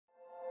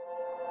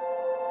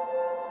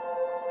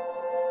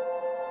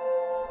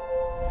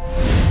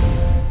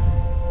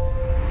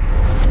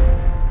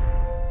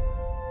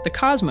The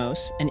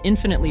cosmos, an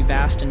infinitely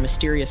vast and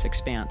mysterious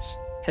expanse,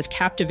 has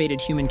captivated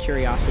human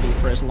curiosity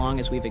for as long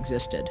as we've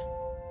existed.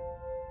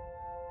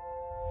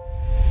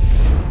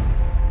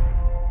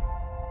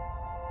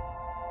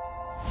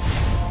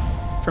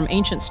 From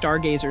ancient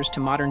stargazers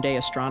to modern-day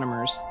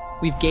astronomers,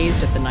 we've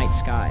gazed at the night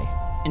sky,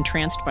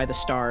 entranced by the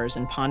stars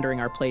and pondering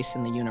our place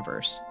in the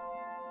universe.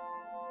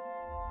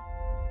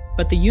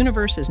 But the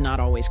universe is not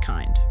always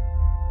kind.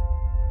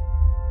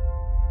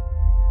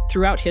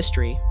 Throughout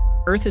history,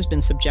 Earth has been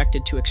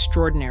subjected to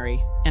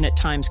extraordinary, and at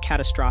times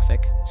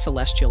catastrophic,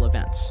 celestial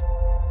events.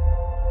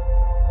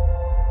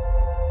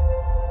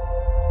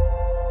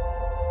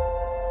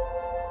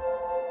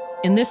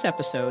 In this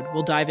episode,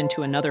 we'll dive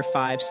into another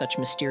 5 such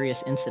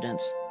mysterious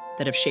incidents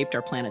that have shaped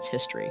our planet's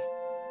history.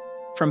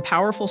 From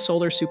powerful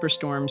solar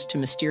superstorms to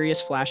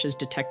mysterious flashes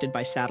detected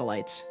by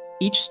satellites,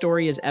 each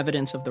story is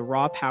evidence of the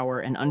raw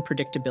power and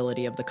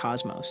unpredictability of the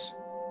cosmos.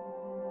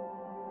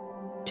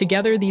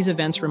 Together, these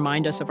events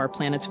remind us of our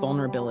planet's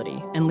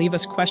vulnerability and leave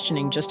us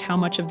questioning just how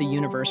much of the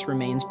universe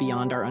remains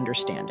beyond our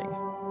understanding.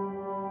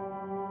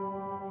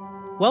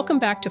 Welcome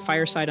back to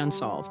Fireside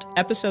Unsolved,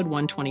 Episode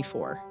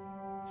 124,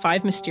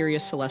 5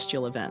 Mysterious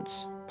Celestial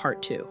Events,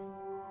 Part 2.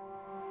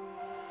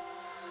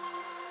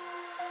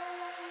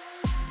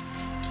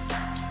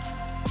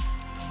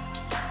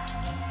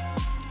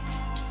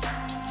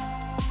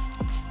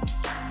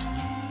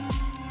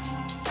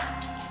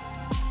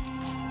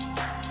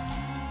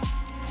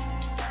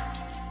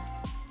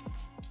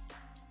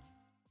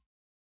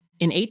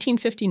 In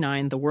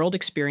 1859, the world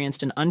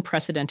experienced an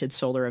unprecedented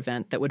solar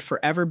event that would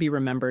forever be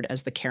remembered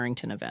as the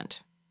Carrington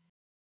Event.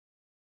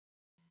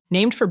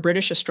 Named for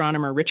British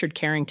astronomer Richard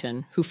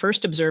Carrington, who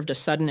first observed a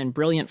sudden and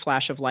brilliant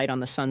flash of light on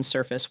the sun's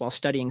surface while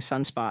studying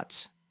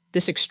sunspots,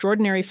 this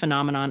extraordinary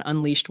phenomenon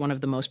unleashed one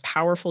of the most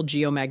powerful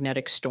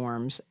geomagnetic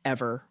storms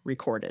ever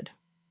recorded.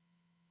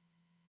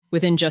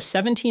 Within just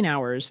 17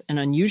 hours, an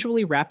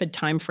unusually rapid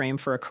time frame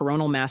for a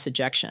coronal mass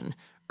ejection,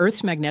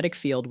 Earth's magnetic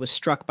field was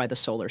struck by the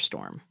solar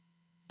storm.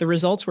 The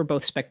results were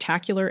both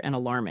spectacular and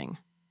alarming.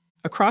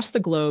 Across the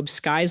globe,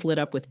 skies lit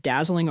up with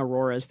dazzling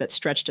auroras that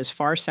stretched as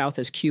far south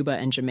as Cuba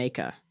and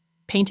Jamaica,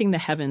 painting the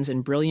heavens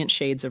in brilliant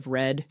shades of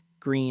red,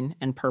 green,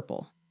 and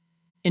purple.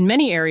 In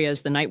many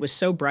areas, the night was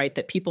so bright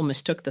that people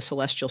mistook the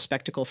celestial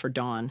spectacle for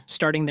dawn,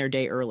 starting their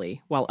day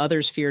early, while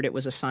others feared it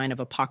was a sign of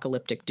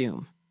apocalyptic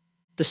doom.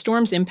 The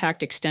storm's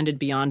impact extended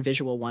beyond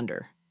visual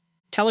wonder.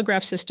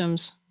 Telegraph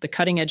systems, the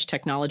cutting-edge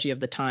technology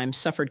of the time,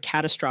 suffered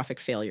catastrophic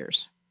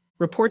failures.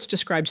 Reports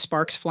described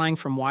sparks flying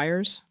from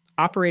wires,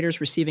 operators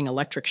receiving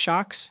electric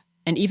shocks,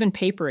 and even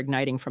paper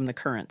igniting from the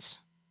currents.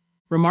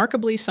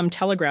 Remarkably, some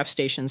telegraph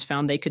stations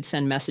found they could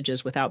send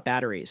messages without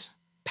batteries,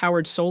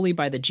 powered solely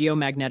by the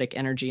geomagnetic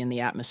energy in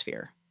the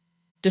atmosphere.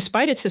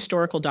 Despite its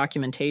historical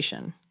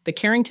documentation, the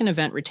Carrington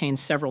Event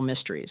retains several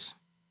mysteries.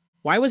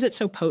 Why was it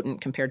so potent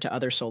compared to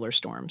other solar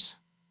storms?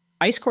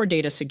 Ice core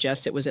data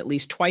suggests it was at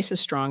least twice as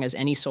strong as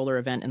any solar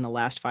event in the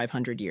last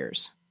 500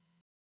 years.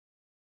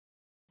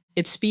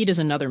 Its speed is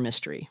another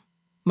mystery.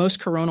 Most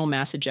coronal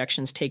mass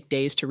ejections take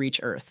days to reach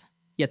Earth,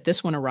 yet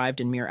this one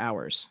arrived in mere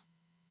hours.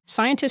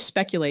 Scientists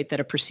speculate that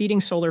a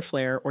preceding solar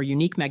flare or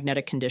unique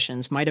magnetic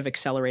conditions might have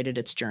accelerated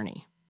its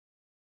journey.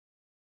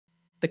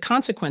 The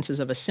consequences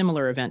of a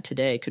similar event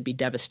today could be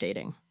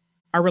devastating.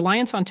 Our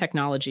reliance on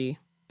technology,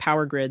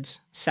 power grids,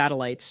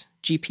 satellites,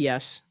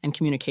 GPS, and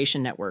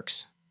communication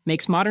networks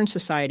makes modern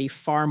society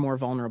far more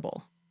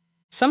vulnerable.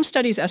 Some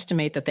studies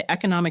estimate that the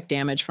economic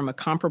damage from a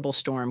comparable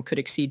storm could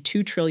exceed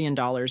 $2 trillion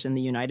in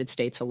the United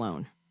States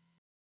alone.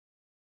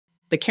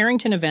 The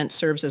Carrington Event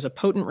serves as a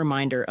potent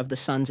reminder of the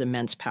sun's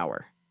immense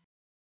power.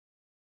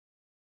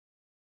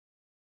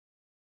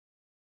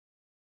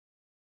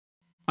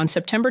 On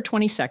September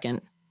 22,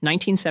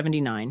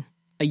 1979,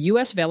 a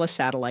U.S. Vela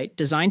satellite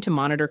designed to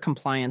monitor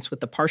compliance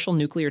with the Partial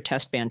Nuclear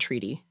Test Ban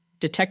Treaty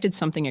detected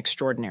something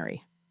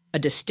extraordinary: a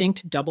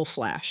distinct double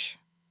flash.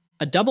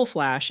 A double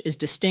flash is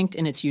distinct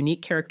in its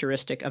unique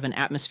characteristic of an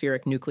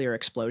atmospheric nuclear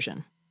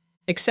explosion.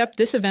 Except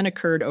this event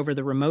occurred over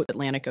the remote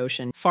Atlantic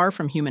Ocean, far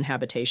from human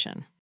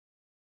habitation.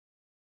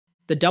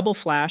 The double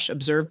flash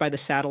observed by the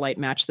satellite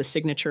matched the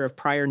signature of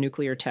prior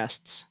nuclear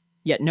tests,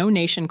 yet no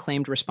nation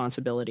claimed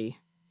responsibility,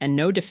 and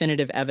no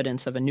definitive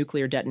evidence of a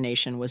nuclear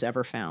detonation was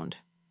ever found.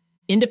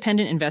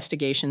 Independent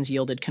investigations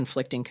yielded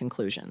conflicting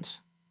conclusions.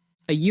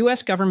 A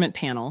U.S. government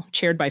panel,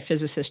 chaired by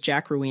physicist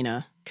Jack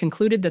Ruina,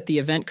 concluded that the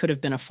event could have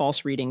been a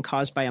false reading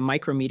caused by a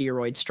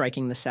micrometeoroid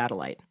striking the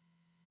satellite.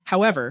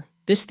 However,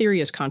 this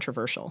theory is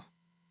controversial.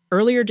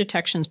 Earlier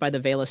detections by the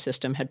Vela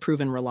system had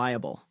proven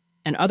reliable,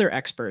 and other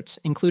experts,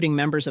 including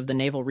members of the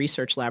Naval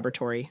Research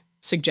Laboratory,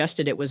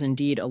 suggested it was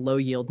indeed a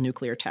low-yield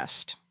nuclear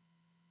test.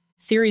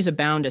 Theories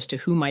abound as to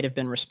who might have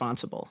been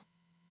responsible.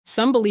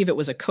 Some believe it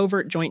was a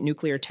covert joint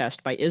nuclear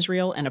test by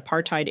Israel and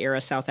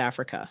apartheid-era South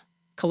Africa,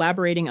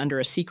 collaborating under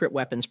a secret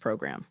weapons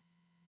program.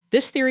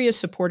 This theory is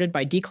supported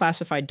by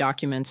declassified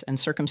documents and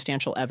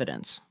circumstantial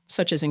evidence,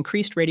 such as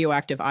increased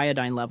radioactive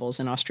iodine levels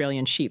in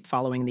Australian sheep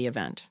following the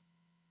event.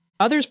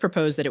 Others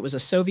propose that it was a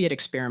Soviet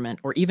experiment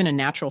or even a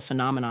natural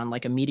phenomenon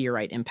like a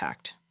meteorite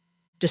impact.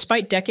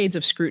 Despite decades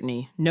of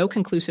scrutiny, no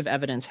conclusive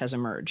evidence has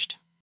emerged.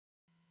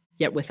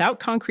 Yet without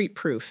concrete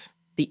proof,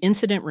 the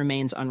incident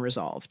remains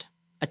unresolved,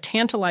 a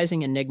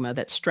tantalizing enigma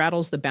that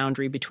straddles the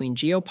boundary between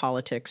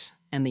geopolitics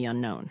and the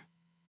unknown.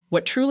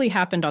 What truly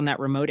happened on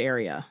that remote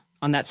area,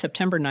 on that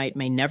September night,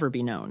 may never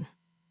be known.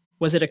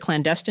 Was it a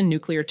clandestine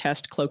nuclear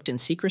test cloaked in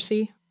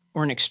secrecy,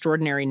 or an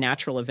extraordinary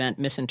natural event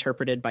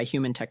misinterpreted by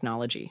human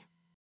technology?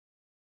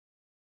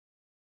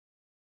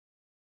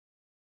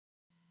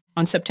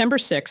 On September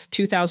 6,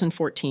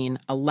 2014,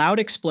 a loud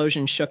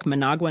explosion shook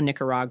Managua,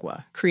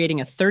 Nicaragua,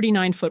 creating a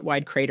 39-foot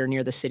wide crater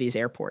near the city's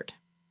airport.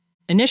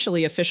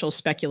 Initially, officials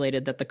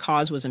speculated that the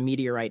cause was a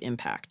meteorite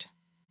impact.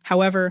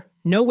 However,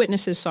 no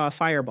witnesses saw a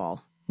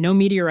fireball, no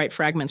meteorite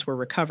fragments were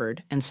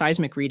recovered, and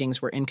seismic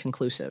readings were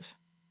inconclusive.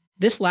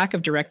 This lack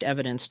of direct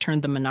evidence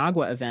turned the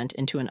Managua Event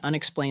into an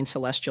unexplained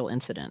celestial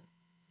incident.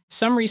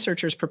 Some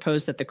researchers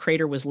propose that the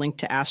crater was linked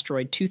to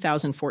asteroid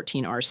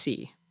 2014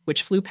 RC,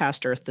 which flew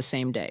past Earth the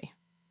same day.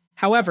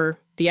 However,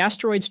 the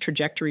asteroid's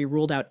trajectory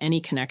ruled out any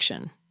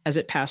connection, as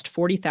it passed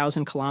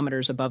 40,000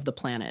 kilometers above the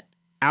planet,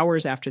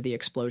 hours after the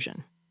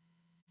explosion.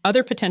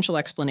 Other potential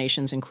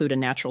explanations include a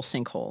natural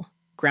sinkhole,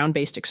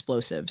 ground-based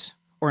explosives,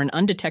 or an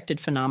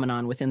undetected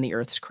phenomenon within the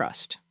Earth's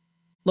crust.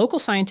 Local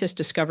scientists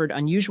discovered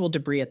unusual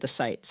debris at the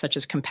site, such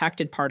as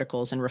compacted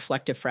particles and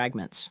reflective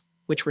fragments,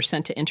 which were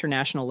sent to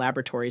international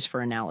laboratories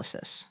for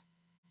analysis.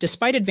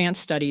 Despite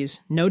advanced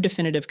studies, no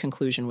definitive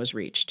conclusion was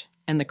reached,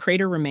 and the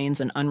crater remains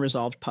an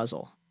unresolved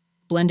puzzle,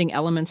 blending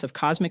elements of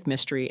cosmic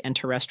mystery and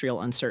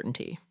terrestrial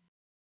uncertainty.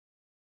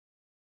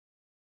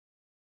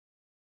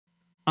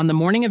 On the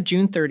morning of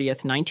June 30,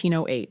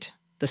 1908,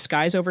 the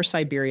skies over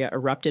Siberia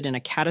erupted in a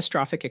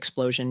catastrophic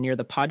explosion near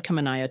the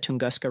Podkamennaya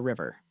Tunguska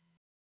River.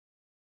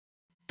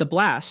 The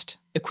blast,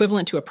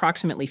 equivalent to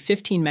approximately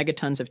 15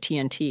 megatons of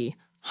TNT,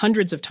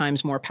 hundreds of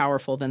times more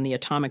powerful than the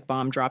atomic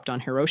bomb dropped on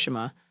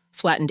Hiroshima,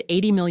 flattened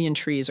 80 million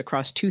trees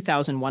across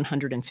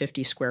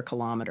 2,150 square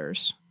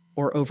kilometers,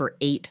 or over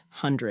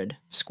 800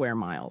 square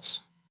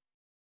miles.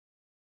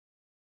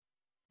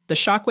 The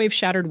shockwave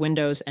shattered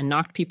windows and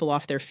knocked people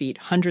off their feet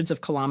hundreds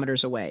of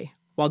kilometers away,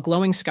 while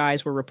glowing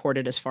skies were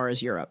reported as far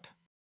as Europe.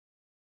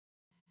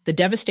 The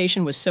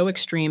devastation was so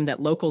extreme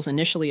that locals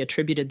initially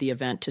attributed the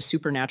event to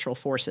supernatural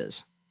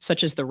forces,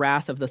 such as the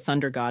wrath of the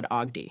thunder god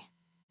Agdi.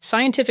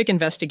 Scientific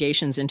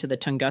investigations into the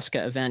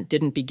Tunguska event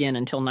didn't begin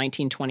until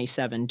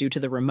 1927 due to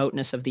the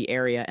remoteness of the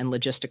area and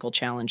logistical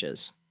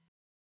challenges.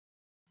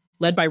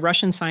 Led by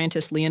Russian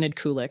scientist Leonid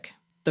Kulik,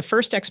 the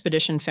first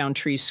expedition found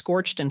trees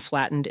scorched and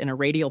flattened in a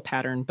radial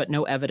pattern but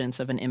no evidence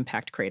of an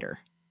impact crater.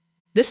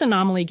 This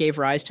anomaly gave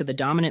rise to the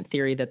dominant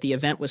theory that the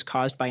event was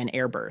caused by an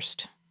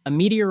airburst, a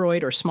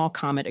meteoroid or small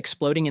comet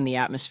exploding in the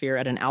atmosphere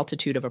at an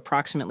altitude of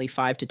approximately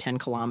 5 to 10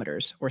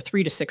 kilometers, or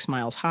 3 to 6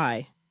 miles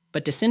high,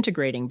 but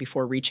disintegrating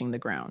before reaching the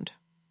ground.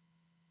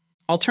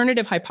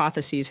 Alternative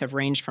hypotheses have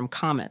ranged from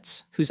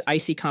comets, whose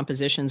icy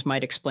compositions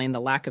might explain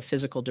the lack of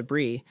physical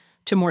debris,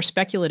 to more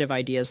speculative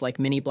ideas like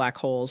mini black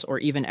holes or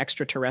even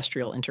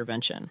extraterrestrial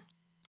intervention.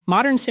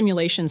 Modern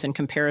simulations and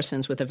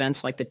comparisons with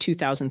events like the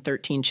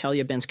 2013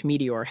 Chelyabinsk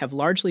meteor have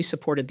largely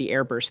supported the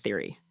airburst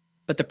theory,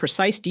 but the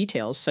precise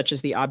details, such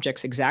as the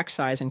object's exact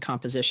size and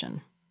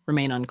composition,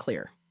 remain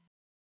unclear.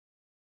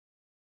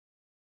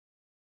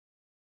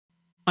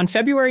 On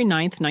February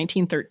 9,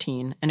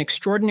 1913, an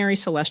extraordinary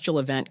celestial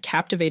event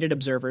captivated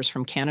observers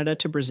from Canada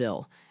to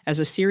Brazil as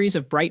a series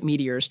of bright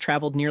meteors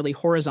traveled nearly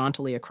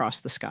horizontally across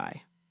the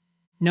sky.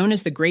 Known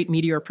as the Great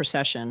Meteor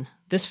Procession,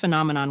 this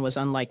phenomenon was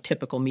unlike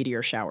typical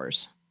meteor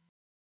showers.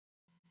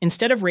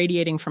 Instead of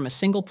radiating from a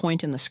single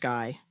point in the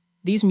sky,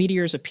 these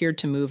meteors appeared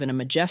to move in a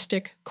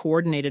majestic,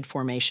 coordinated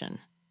formation,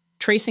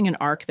 tracing an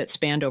arc that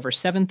spanned over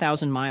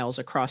 7,000 miles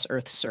across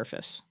Earth's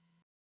surface.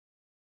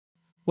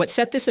 What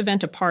set this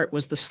event apart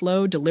was the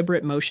slow,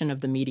 deliberate motion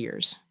of the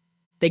meteors.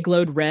 They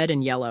glowed red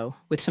and yellow,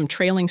 with some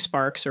trailing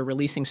sparks or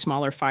releasing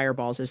smaller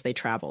fireballs as they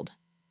traveled.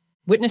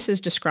 Witnesses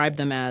described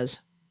them as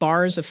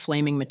bars of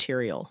flaming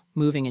material,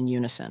 moving in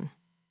unison.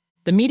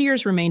 The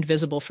meteors remained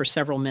visible for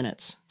several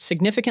minutes,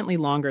 significantly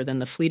longer than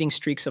the fleeting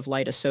streaks of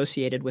light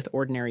associated with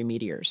ordinary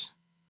meteors.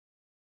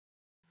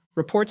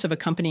 Reports of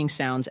accompanying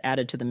sounds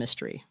added to the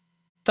mystery.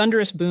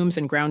 Thunderous booms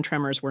and ground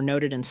tremors were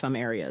noted in some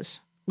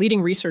areas,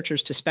 leading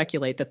researchers to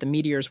speculate that the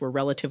meteors were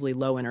relatively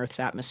low in Earth's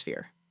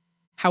atmosphere.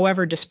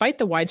 However, despite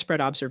the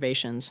widespread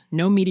observations,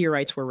 no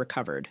meteorites were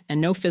recovered,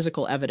 and no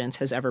physical evidence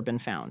has ever been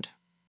found.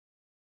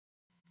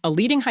 A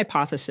leading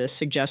hypothesis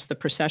suggests the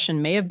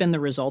procession may have been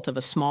the result of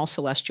a small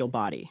celestial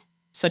body,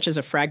 such as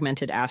a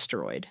fragmented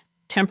asteroid,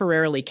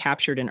 temporarily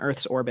captured in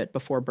Earth's orbit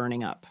before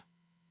burning up.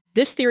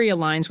 This theory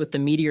aligns with the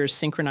meteors'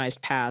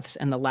 synchronized paths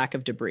and the lack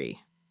of debris.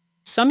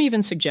 Some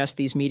even suggest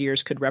these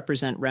meteors could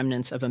represent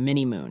remnants of a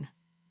mini-moon,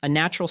 a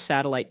natural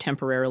satellite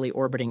temporarily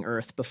orbiting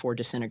Earth before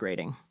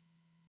disintegrating.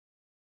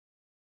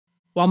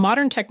 While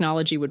modern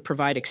technology would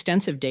provide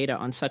extensive data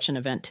on such an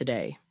event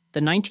today, the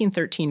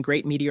 1913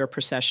 Great Meteor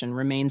Procession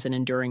remains an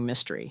enduring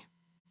mystery.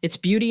 Its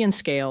beauty and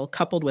scale,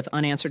 coupled with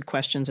unanswered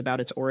questions about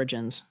its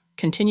origins,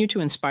 continue to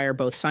inspire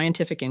both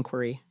scientific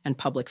inquiry and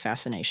public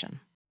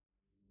fascination.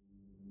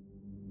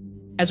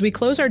 As we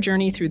close our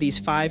journey through these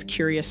 5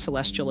 curious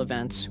celestial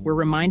events, we're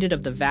reminded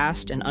of the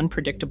vast and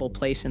unpredictable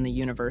place in the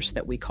universe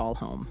that we call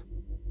home.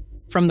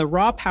 From the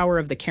raw power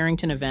of the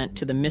Carrington Event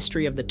to the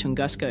mystery of the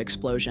Tunguska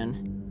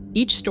explosion,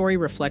 each story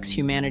reflects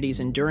humanity's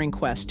enduring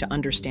quest to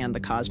understand the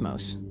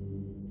cosmos.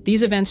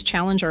 These events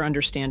challenge our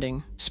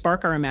understanding,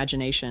 spark our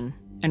imagination,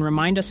 and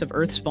remind us of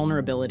Earth's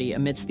vulnerability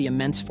amidst the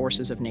immense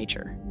forces of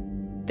nature.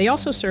 They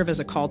also serve as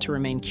a call to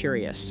remain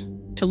curious,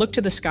 to look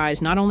to the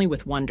skies not only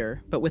with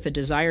wonder, but with a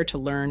desire to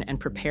learn and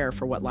prepare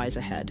for what lies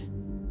ahead.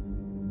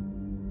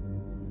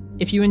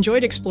 If you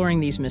enjoyed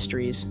exploring these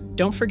mysteries,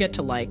 don't forget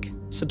to like,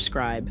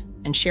 subscribe,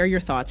 and share your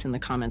thoughts in the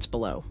comments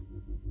below.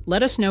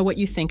 Let us know what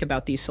you think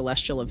about these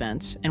celestial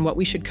events and what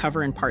we should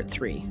cover in Part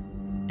 3.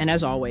 And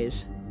as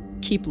always,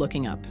 keep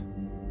looking up.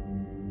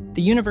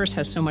 The universe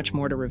has so much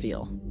more to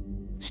reveal.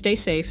 Stay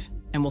safe,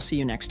 and we'll see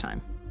you next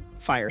time.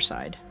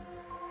 Fireside.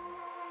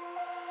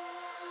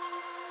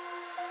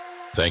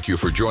 Thank you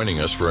for joining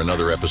us for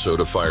another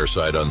episode of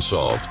Fireside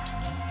Unsolved.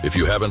 If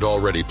you haven't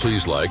already,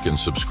 please like and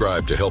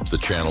subscribe to help the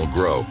channel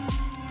grow.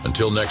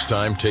 Until next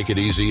time, take it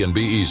easy and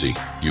be easy,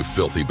 you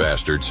filthy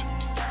bastards.